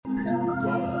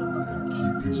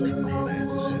Man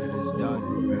just said it is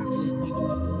done. This is the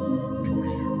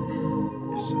duty of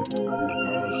man. Yes, sir.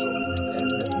 God shall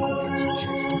bring all men into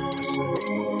judgment. Yes, sir.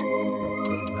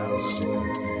 Thou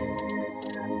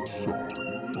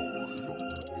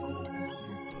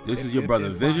This is your brother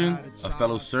Vision, a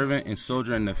fellow servant and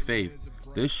soldier in the faith.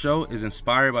 This show is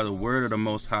inspired by the word of the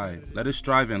Most High. Let us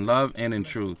strive in love and in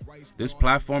truth. This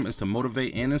platform is to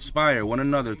motivate and inspire one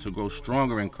another to grow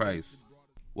stronger in Christ.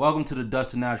 Welcome to the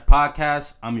Dustin Nash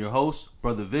Podcast. I'm your host,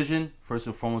 Brother Vision. First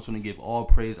and foremost, I want to give all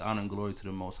praise, honor, and glory to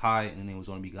the Most High in the name of His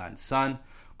only begotten Son.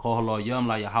 Call Halal Yum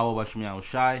La Yahweh Bashem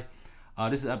Yahushai.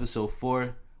 This is episode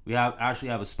 4. We actually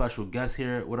have a special guest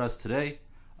here with us today.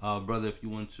 Brother, if you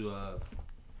want to...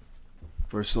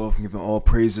 First off, I'm giving all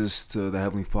praises to the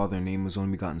Heavenly Father in the name of His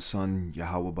only begotten Son,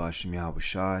 Yahweh Bashem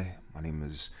Yahushai. My name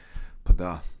is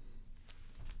Pada.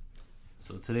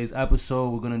 So today's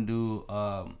episode, we're going to do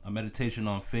a meditation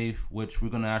on faith, which we're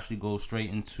going to actually go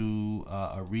straight into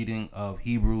a reading of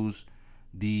Hebrews,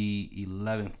 the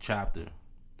 11th chapter.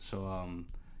 So,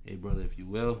 hey, brother, if you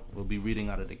will, we'll be reading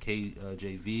out of the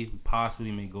KJV. We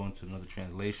possibly may go into another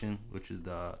translation, which is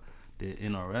the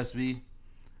NRSV.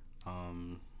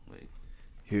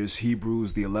 Here's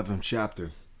Hebrews, the 11th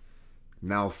chapter.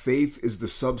 Now faith is the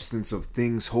substance of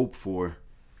things hoped for,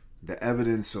 the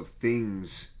evidence of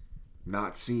things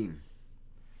not seen.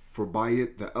 For by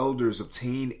it the elders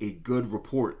obtain a good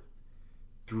report.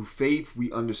 Through faith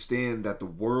we understand that the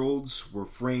worlds were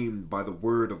framed by the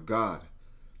word of God,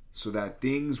 so that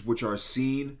things which are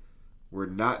seen were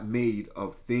not made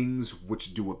of things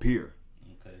which do appear.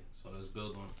 Okay, so let's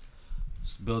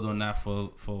build on that for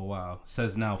a while. It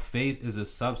says, now faith is a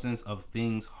substance of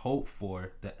things hoped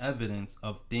for, the evidence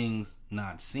of things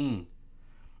not seen.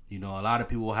 You know, a lot of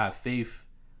people have faith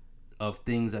of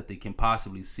things that they can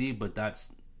possibly see, but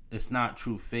it's not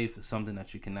true faith. It's something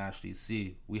that you can actually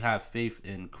see. We have faith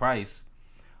in Christ,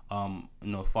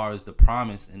 as far as the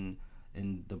promise and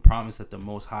the promise that the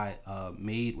Most High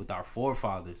made with our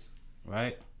forefathers,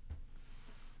 right?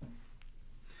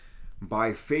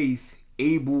 By faith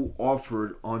Abel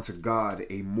offered unto God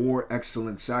a more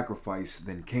excellent sacrifice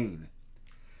than Cain,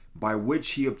 by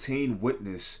which he obtained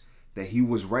witness that he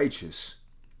was righteous,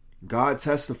 God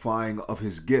testifying of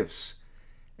his gifts,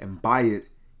 and by it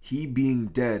he being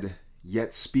dead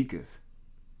yet speaketh.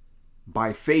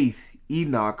 By faith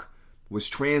Enoch was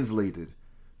translated,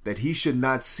 that he should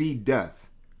not see death,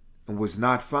 and was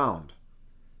not found,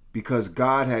 because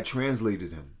God had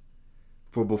translated him.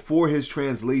 For before his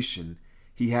translation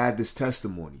he had this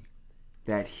testimony,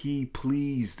 that he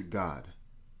pleased God.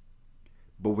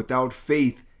 But without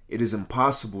faith it is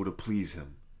impossible to please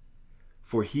him.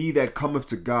 For he that cometh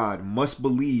to God must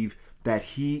believe that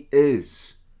he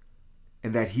is,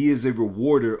 and that he is a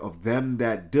rewarder of them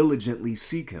that diligently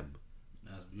seek him.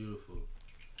 That's beautiful.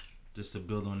 Just to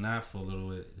build on that for a little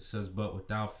bit, it says, but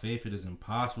without faith it is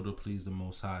impossible to please the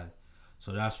Most High.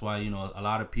 So that's why, a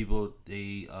lot of people,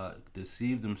 they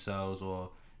deceive themselves, or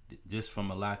just from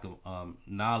a lack of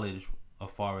knowledge as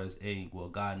far as,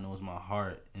 God knows my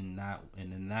heart, and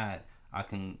in that I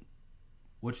can,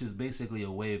 which is basically a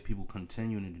way of people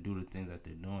continuing to do the things that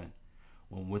they're doing.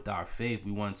 When with our faith,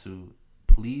 we want to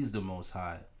please the Most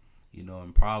High.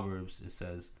 In Proverbs, it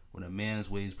says, when a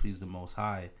man's ways please the Most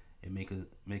High, it maketh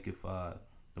the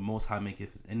Most High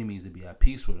maketh his enemies to be at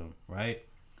peace with him, right?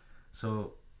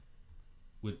 So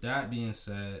with that being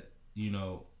said, we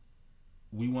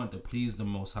want to please the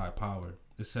Most High power.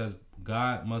 It says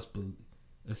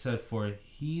it said, for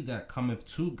he that cometh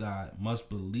to God must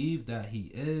believe that he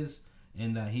is,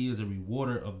 and that he is a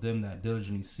rewarder of them that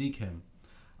diligently seek him.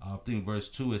 I think verse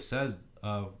 2, it says,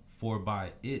 for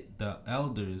by it the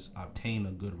elders obtain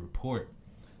a good report.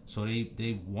 So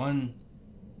they've won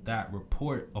that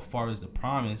report as far as the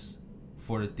promise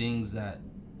for the things that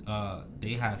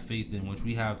they have faith in, which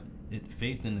we have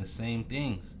faith in the same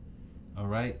things. All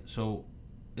right, so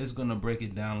it's going to break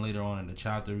it down later on in the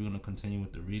chapter. We're going to continue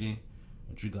with the reading.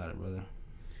 But you got it, brother.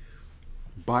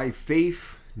 By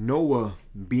faith Noah,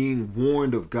 being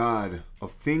warned of God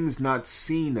of things not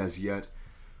seen as yet,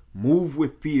 moved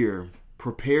with fear,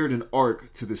 prepared an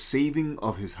ark to the saving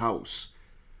of his house,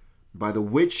 by the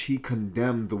which he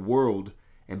condemned the world,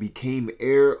 and became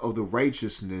heir of the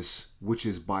righteousness which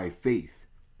is by faith.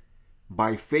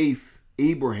 By faith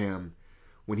Abraham,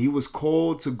 when he was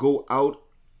called to go out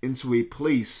into a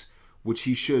place which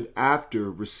he should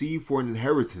after receive for an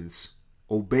inheritance,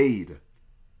 obeyed.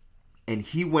 And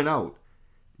he went out,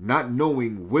 not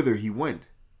knowing whither he went.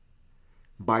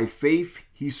 By faith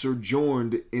he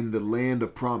sojourned in the land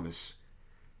of promise,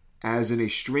 as in a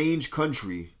strange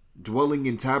country, dwelling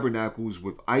in tabernacles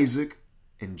with Isaac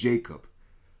and Jacob,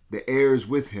 the heirs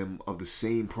with him of the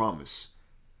same promise.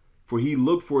 For he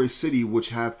looked for a city which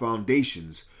hath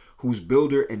foundations, whose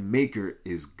builder and maker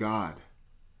is God.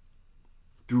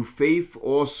 Through faith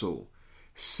also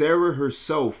Sarah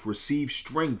herself received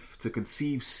strength to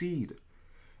conceive seed,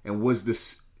 and was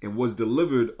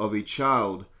delivered of a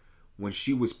child when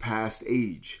she was past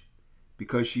age,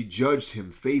 because she judged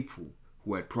him faithful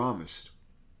who had promised.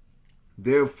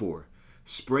 Therefore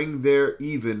sprang there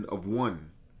even of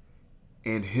one,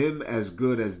 and him as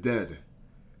good as dead,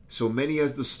 so many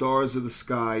as the stars of the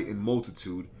sky in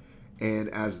multitude, and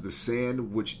as the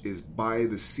sand which is by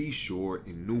the seashore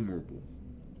innumerable.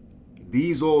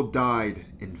 These all died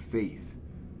in faith,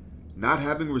 not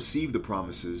having received the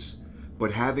promises,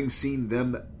 but having seen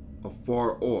them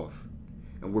afar off,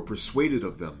 and were persuaded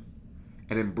of them,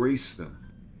 and embraced them,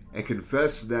 and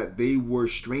confessed that they were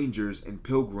strangers and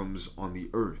pilgrims on the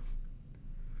earth.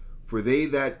 For they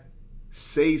that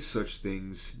say such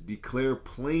things declare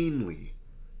plainly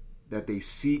that they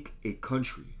seek a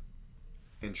country.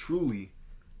 And truly,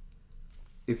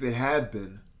 if it had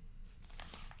been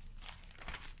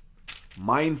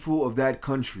mindful of that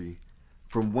country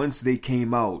from whence they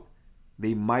came out,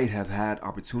 they might have had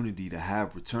opportunity to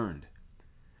have returned.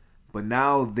 But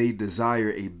now they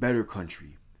desire a better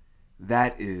country,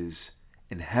 that is,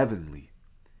 an heavenly.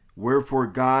 Wherefore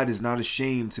God is not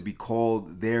ashamed to be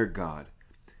called their God,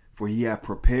 for he hath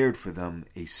prepared for them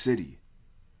a city.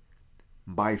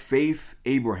 By faith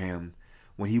Abraham,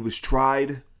 when he was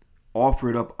tried,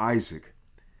 offered up Isaac,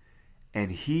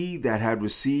 and he that had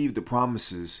received the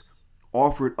promises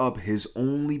offered up his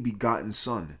only begotten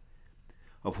son,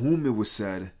 of whom it was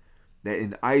said, that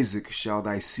in Isaac shall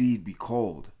thy seed be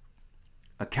called,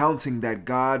 accounting that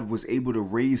God was able to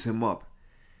raise him up,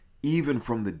 even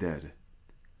from the dead,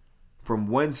 from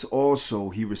whence also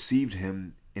he received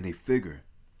him in a figure.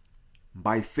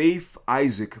 By faith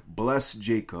Isaac blessed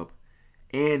Jacob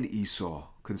and Esau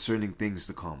concerning things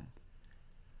to come.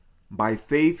 By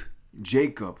faith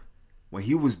Jacob, when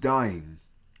he was dying,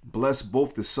 blessed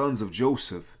both the sons of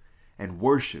Joseph, and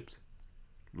worshipped,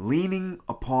 leaning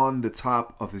upon the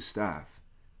top of his staff.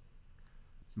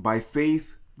 By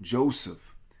faith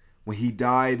Joseph, when he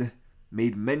died,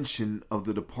 made mention of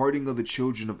the departing of the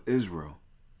children of Israel,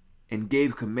 and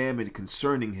gave commandment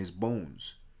concerning his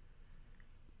bones.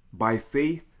 By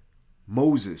faith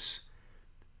Moses,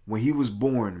 when he was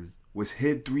born, was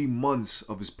hid 3 months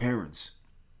of his parents,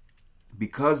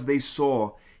 because they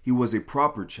saw he was a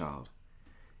proper child,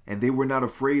 and they were not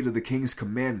afraid of the king's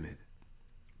commandment.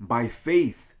 By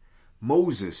faith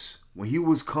Moses, when he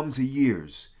was come to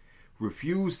years,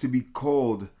 refused to be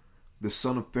called the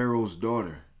son of Pharaoh's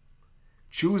daughter,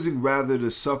 choosing rather to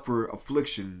suffer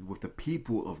affliction with the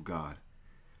people of God,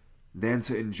 than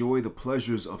to enjoy the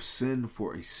pleasures of sin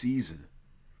for a season,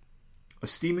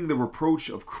 esteeming the reproach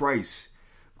of Christ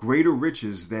greater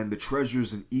riches than the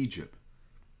treasures in Egypt.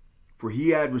 For he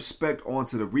had respect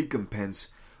unto the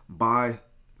recompense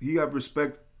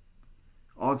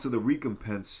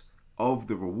of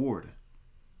the reward.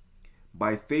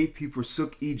 By faith he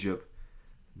forsook Egypt,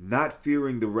 not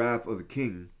fearing the wrath of the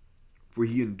king, for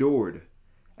he endured,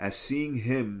 as seeing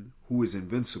him who is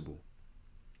invincible.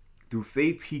 Through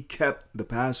faith he kept the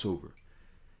Passover,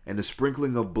 and the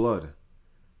sprinkling of blood,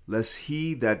 lest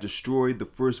he that destroyed the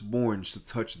firstborn should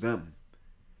touch them.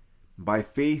 By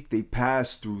faith they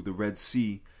passed through the Red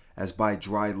Sea as by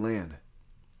dry land,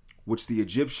 which the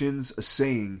Egyptians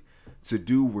essaying to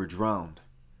do were drowned.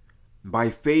 By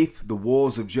faith the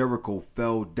walls of Jericho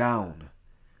fell down,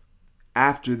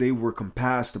 after they were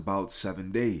compassed about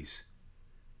 7 days.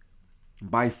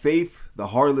 By faith the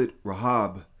harlot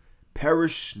Rahab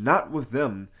perished not with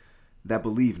them that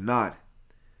believed not,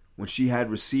 when she had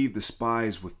received the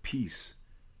spies with peace.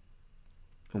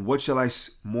 And what shall I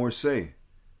more say?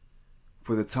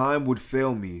 For the time would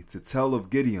fail me to tell of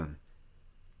Gideon,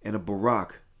 and of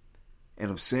Barak,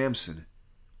 and of Samson,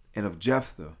 and of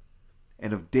Jephthah,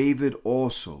 and of David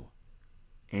also,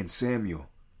 and Samuel,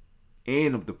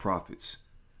 and of the prophets,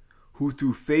 who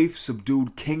through faith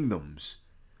subdued kingdoms,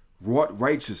 wrought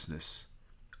righteousness,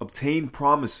 obtained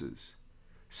promises,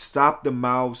 stopped the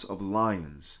mouths of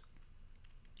lions,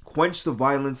 quenched the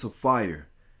violence of fire,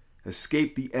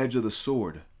 escaped the edge of the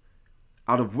sword,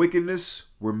 out of wickedness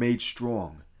were made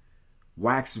strong,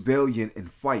 waxed valiant in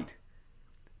fight,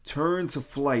 turned to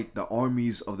flight the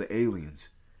armies of the aliens.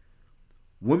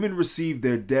 Women received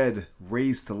their dead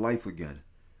raised to life again,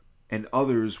 and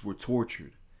others were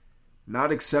tortured,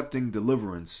 not accepting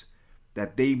deliverance,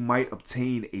 that they might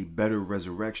obtain a better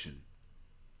resurrection.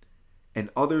 And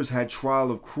others had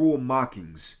trial of cruel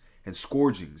mockings and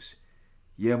scourgings,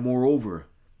 yea, moreover,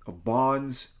 of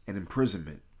bonds and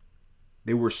imprisonment.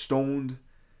 They were stoned,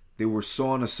 they were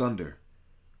sawn asunder,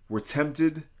 were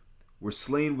tempted, were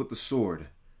slain with the sword.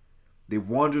 They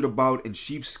wandered about in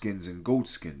sheepskins and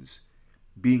goatskins,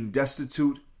 being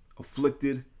destitute,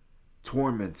 afflicted,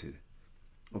 tormented,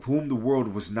 of whom the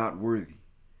world was not worthy.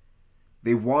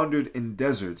 They wandered in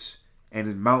deserts and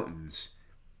in mountains,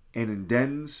 and in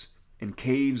dens and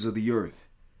caves of the earth.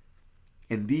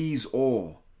 And these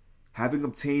all, having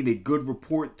obtained a good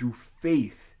report through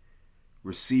faith,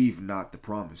 received not the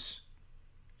promise.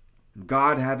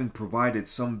 God having provided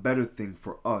some better thing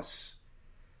for us,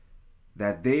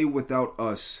 that they without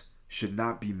us should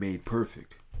not be made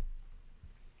perfect.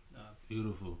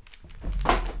 Beautiful.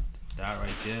 That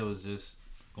right there was just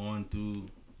going through,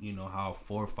 how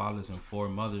forefathers and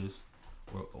foremothers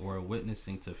were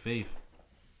witnessing to faith.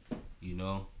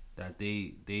 That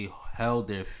they held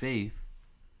their faith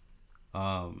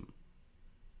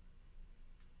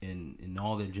in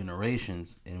all their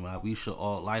generations, and we should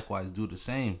all likewise do the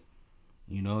same.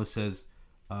 It says,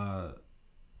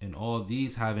 and all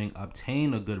these having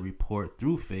obtained a good report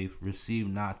through faith received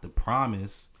not the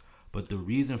promise. But the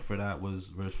reason for that was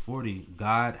verse 40,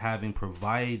 God having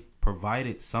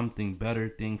provided something better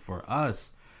thing for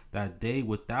us, that they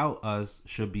without us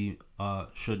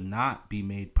should not be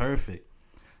made perfect.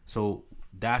 So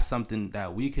that's something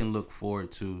that we can look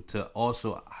forward to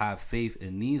also have faith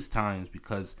in these times,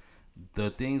 because the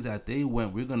things that they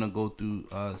went, we're gonna go through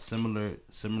similar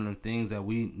things that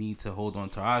we need to hold on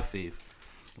to our faith.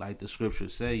 Like the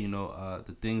scriptures say,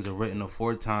 the things are written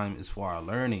aforetime is for our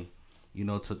learning.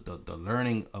 To the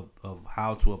learning of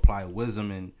how to apply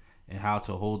wisdom and how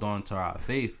to hold on to our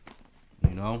faith.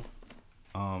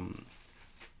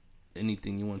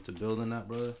 Anything you want to build on that,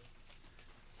 brother?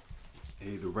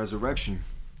 Hey, the resurrection,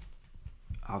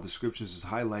 how the scriptures is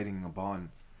highlighting upon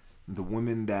the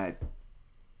women that,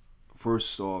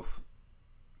 first off,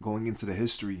 going into the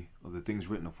history of the things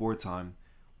written aforetime,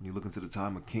 when you look into the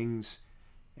time of kings,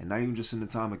 and not even just in the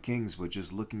time of kings, but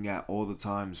just looking at all the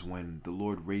times when the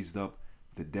Lord raised up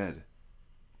the dead,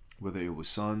 whether it was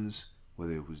sons,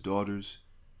 whether it was daughters,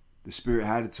 the Spirit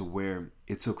had it to where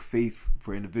it took faith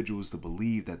for individuals to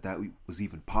believe that was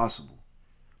even possible.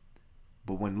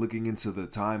 But when looking into the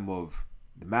time of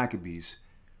the Maccabees,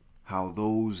 how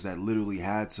those that literally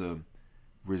had to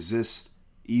resist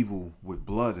evil with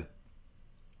blood,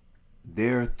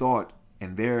 their thought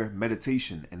and their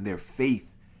meditation and their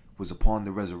faith was upon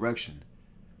the resurrection,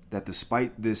 that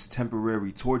despite this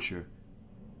temporary torture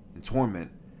and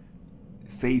torment,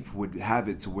 faith would have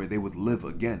it to where they would live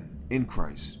again in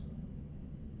Christ.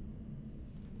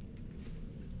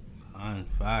 In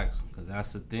facts, because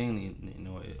that's the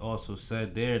thing. It also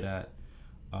said there that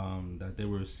that they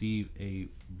will receive a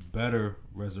better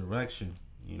resurrection.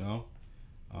 What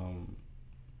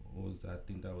was that? I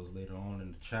think that was later on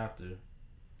in the chapter.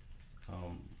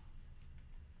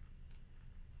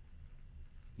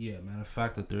 Matter of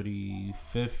fact, the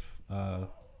 35th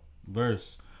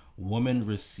verse. Women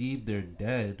received their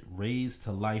dead raised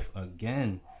to life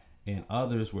again, and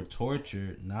others were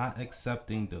tortured, not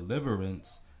accepting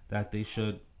deliverance, that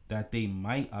they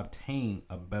might obtain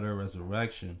a better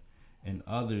resurrection. And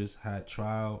others had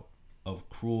trial of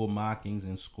cruel mockings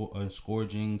and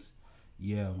scourgings,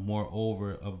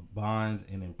 moreover of bonds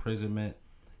and imprisonment,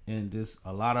 and just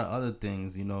a lot of other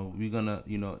things. We're gonna,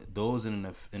 those in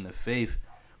the faith,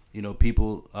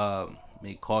 people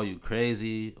may call you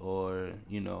crazy, or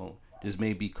this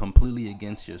may be completely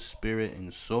against your spirit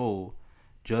and soul,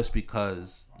 just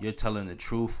because you're telling the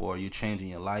truth or you're changing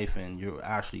your life and you're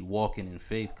actually walking in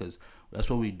faith. Because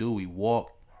that's what we do. We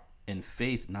walk in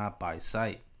faith, not by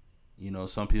sight.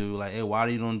 Some people are like, hey, why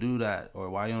you don't do that,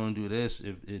 or why you don't do this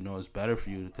if it's better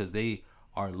for you? Because they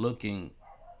are looking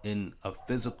in a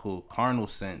physical, carnal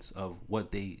sense of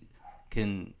what they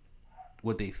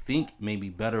think may be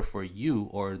better for you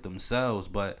or themselves.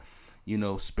 But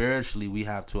spiritually, we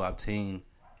have to obtain,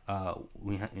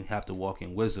 we have to walk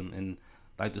in wisdom. And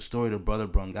like the story the brother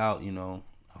brung out,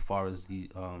 as far as the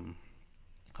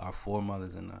our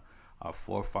foremothers and our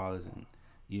forefathers, and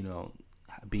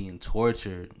being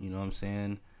tortured, what I'm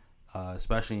saying,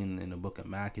 especially in the book of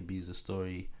Maccabees, the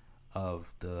story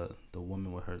of the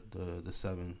woman with the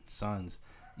 7 sons.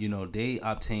 They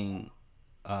obtain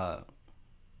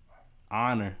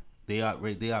honor. They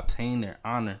obtained their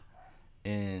honor,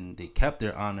 and they kept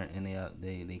their honor, and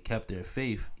they kept their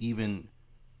faith even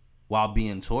while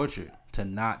being tortured, to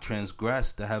not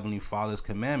transgress the Heavenly Father's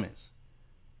commandments,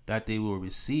 that they will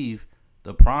receive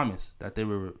the promise, that they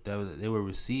will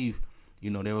receive, they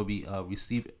will be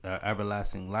receive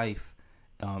everlasting life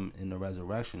in the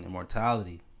resurrection,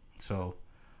 immortality. So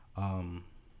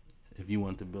if you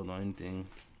want to build on anything,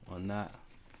 on that.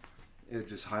 Yeah,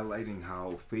 just highlighting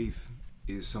how faith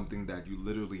is something that you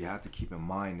literally have to keep in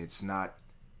mind. It's not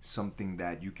something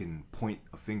that you can point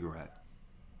a finger at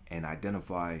and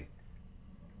identify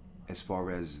as far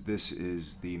as this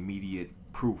is the immediate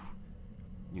proof.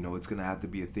 You know, it's going to have to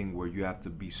be a thing where you have to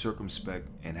be circumspect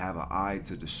and have an eye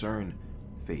to discern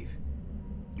faith.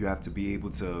 You have to be able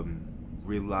to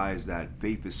realize that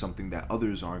faith is something that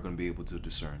others aren't going to be able to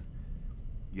discern.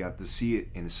 You have to see it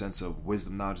in the sense of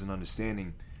wisdom, knowledge, and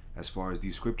understanding as far as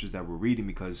these scriptures that we're reading,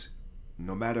 because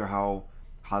no matter how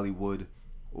Hollywood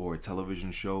or a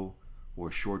television show or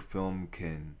a short film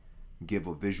can give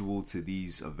a visual to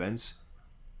these events,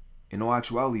 in all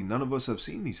actuality, none of us have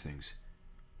seen these things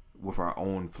with our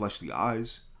own fleshly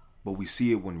eyes, but we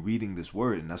see it when reading this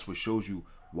word, and that's what shows you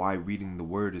why reading the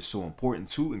word is so important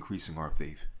to increasing our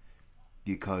faith,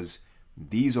 because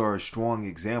these are strong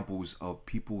examples of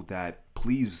people that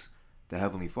please the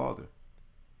Heavenly Father.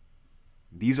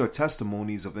 These are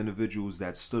testimonies of individuals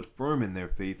that stood firm in their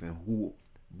faith and who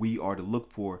we are to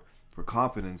look for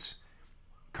confidence,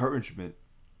 encouragement,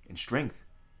 and strength.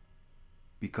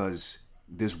 Because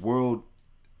this world,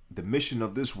 the mission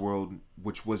of this world,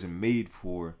 which wasn't made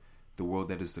for the world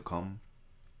that is to come,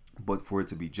 but for it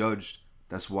to be judged,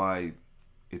 that's why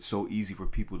it's so easy for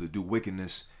people to do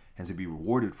wickedness and to be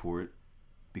rewarded for it,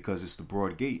 because it's the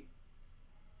broad gate.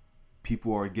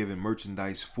 People are given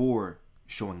merchandise for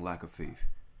showing lack of faith.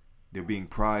 They're being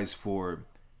prized for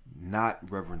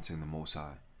not reverencing the Most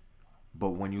High.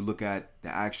 But when you look at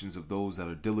the actions of those that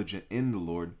are diligent in the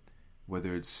Lord,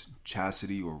 whether it's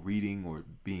chastity or reading or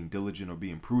being diligent or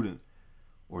being prudent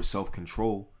or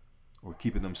self-control or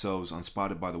keeping themselves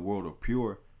unspotted by the world or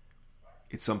pure,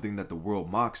 it's something that the world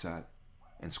mocks at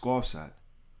and scoffs at.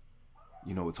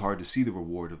 You know, it's hard to see the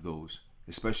reward of those,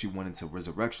 especially when it's a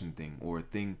resurrection thing or a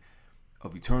thing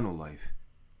of eternal life.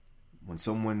 When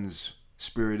someone's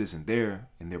spirit isn't there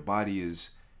and their body is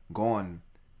gone,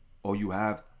 all you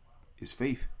have is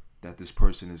faith that this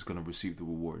person is going to receive the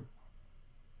reward.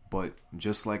 But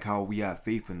just like how we have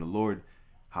faith in the Lord,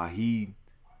 how he,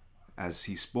 as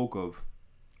he spoke of,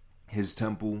 his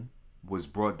temple was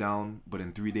brought down, but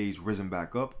in 3 days risen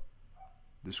back up,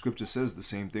 the scripture says the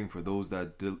same thing for those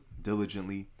that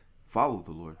diligently follow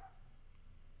the Lord.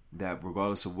 That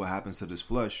regardless of what happens to this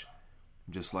flesh,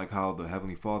 just like how the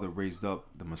Heavenly Father raised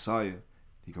up the Messiah,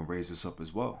 he can raise us up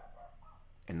as well.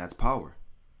 And that's power.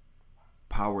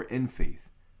 Power in faith.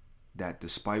 That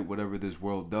despite whatever this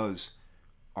world does,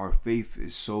 our faith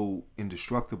is so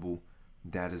indestructible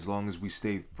that as long as we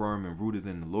stay firm and rooted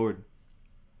in the Lord,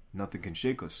 nothing can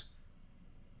shake us.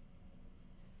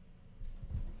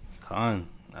 Khan,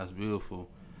 that's beautiful.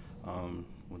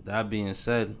 With that being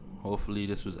said, hopefully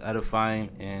this was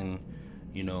edifying and,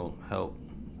 you know, help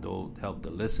the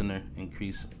listener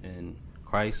increase in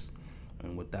Christ.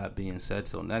 And with that being said,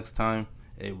 till next time,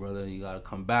 hey brother, you gotta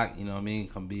come back. You know what I mean?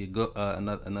 Come be a good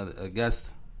another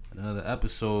guest, another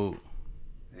episode.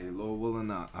 Hey, Lord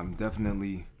willing, I'm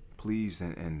definitely pleased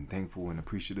and thankful and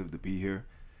appreciative to be here.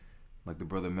 Like the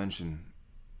brother mentioned,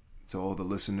 to all the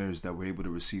listeners that were able to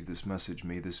receive this message,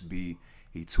 may this be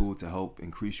a tool to help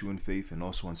increase you in faith and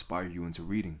also inspire you into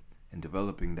reading and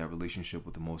developing that relationship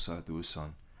with the Most High through His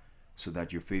Son, so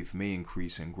that your faith may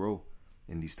increase and grow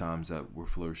in these times that we're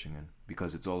flourishing in,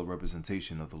 because it's all a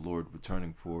representation of the Lord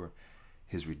returning for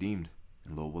His redeemed,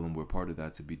 and Lord willing, we're part of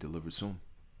that to be delivered soon.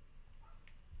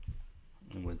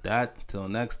 And with that, till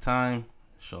next time,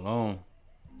 shalom.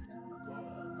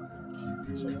 Keep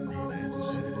his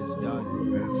commandments, and it is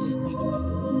done. This is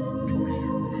the duty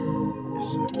of man.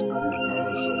 It's a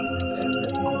rise up with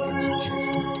every mountain to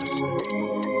judgment.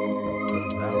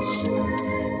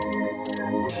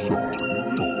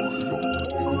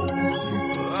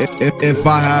 It's If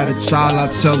I had a child, I'd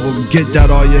tell him, get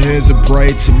down on your hands and pray.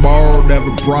 Tomorrow never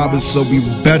promised, so be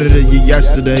better than you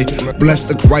yesterday. Bless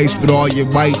the Christ with all your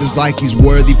might, just like He's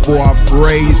worthy for our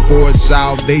praise. For His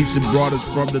salvation brought us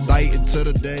from the night into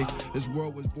the day. This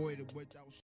world was void and without